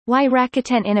Why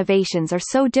Rakuten innovations are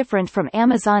so different from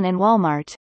Amazon and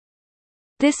Walmart.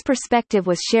 This perspective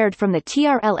was shared from the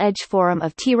TRL Edge forum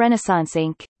of T-Renaissance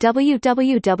Inc.,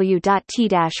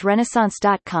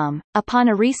 www.t-renaissance.com, upon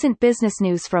a recent business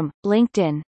news from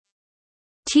LinkedIn.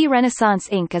 T-Renaissance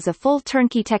Inc. is a full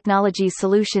turnkey technology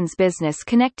solutions business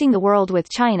connecting the world with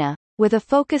China, with a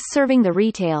focus serving the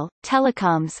retail,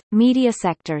 telecoms, media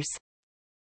sectors.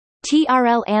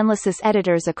 TRL analysis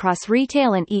editors across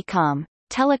retail and e-com,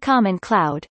 telecom and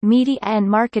cloud, media and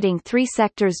marketing, three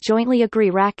sectors jointly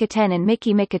agree Rakuten and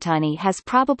Miki Mikitani has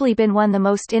probably been one the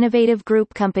most innovative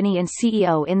group company and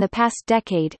CEO in the past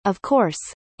decade. Of course,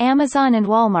 Amazon and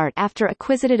Walmart after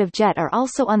acquisitive Jet are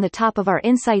also on the top of our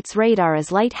insights radar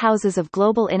as lighthouses of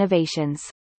global innovations.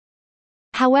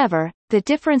 However, the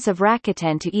difference of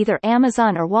Rakuten to either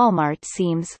Amazon or Walmart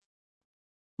seems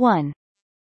 1.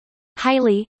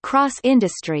 Highly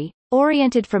cross-industry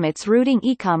oriented from its rooting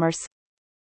e-commerce.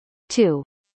 2.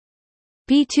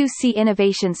 B2C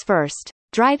innovations first,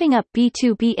 driving up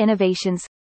B2B innovations.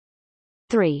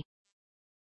 3.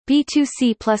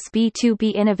 B2C plus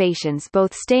B2B innovations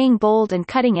both staying bold and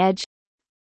cutting edge.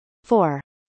 4.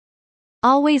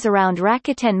 Always around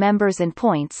Rakuten members and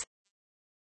points.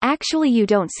 Actually, you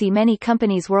don't see many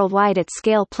companies worldwide at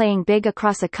scale playing big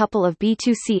across a couple of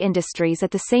B2C industries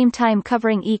at the same time,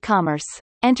 covering e-commerce,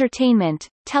 entertainment,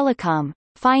 telecom,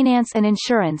 finance and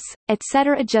insurance,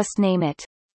 etc. Just name it.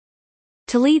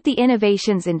 To lead the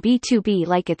innovations in B2B,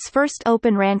 like its first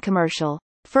Open RAN commercial,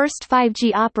 first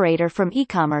 5G operator from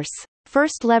e-commerce,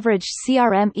 first leveraged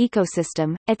CRM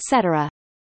ecosystem, etc.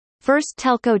 First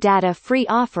telco data-free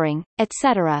offering,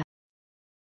 etc.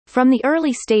 From the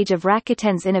early stage of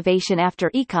Rakuten's innovation after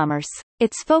e-commerce,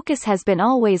 its focus has been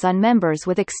always on members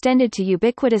with extended to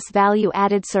ubiquitous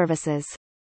value-added services.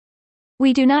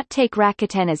 We do not take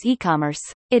Rakuten as e-commerce,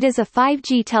 it is a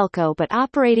 5G telco but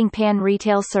operating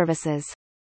pan-retail services.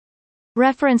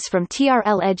 Reference from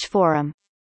TRL Edge Forum.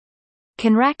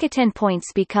 Can Rakuten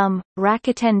points become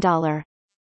Rakuten dollar?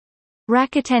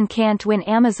 Rakuten can't win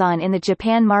Amazon in the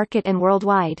Japan market and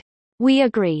worldwide. We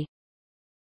agree.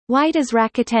 Why does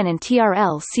Rakuten and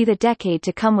TRL see the decade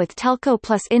to come with telco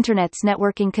plus internet's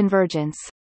networking convergence?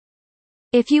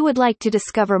 If you would like to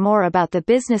discover more about the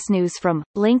business news from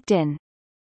LinkedIn.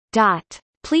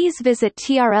 Please visit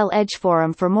TRL Edge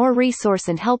Forum for more resource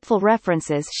and helpful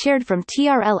references shared from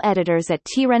TRL editors at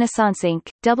T-Renaissance Inc.,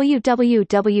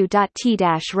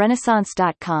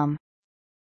 www.t-renaissance.com.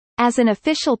 As an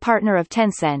official partner of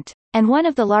Tencent, and one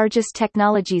of the largest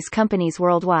technologies companies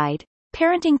worldwide,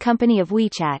 parenting company of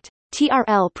WeChat,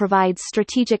 TRL provides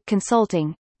strategic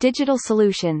consulting, digital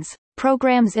solutions,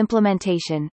 programs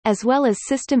implementation, as well as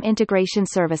system integration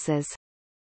services.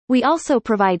 We also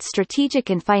provide strategic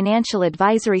and financial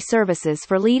advisory services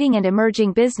for leading and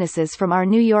emerging businesses from our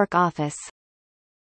New York office.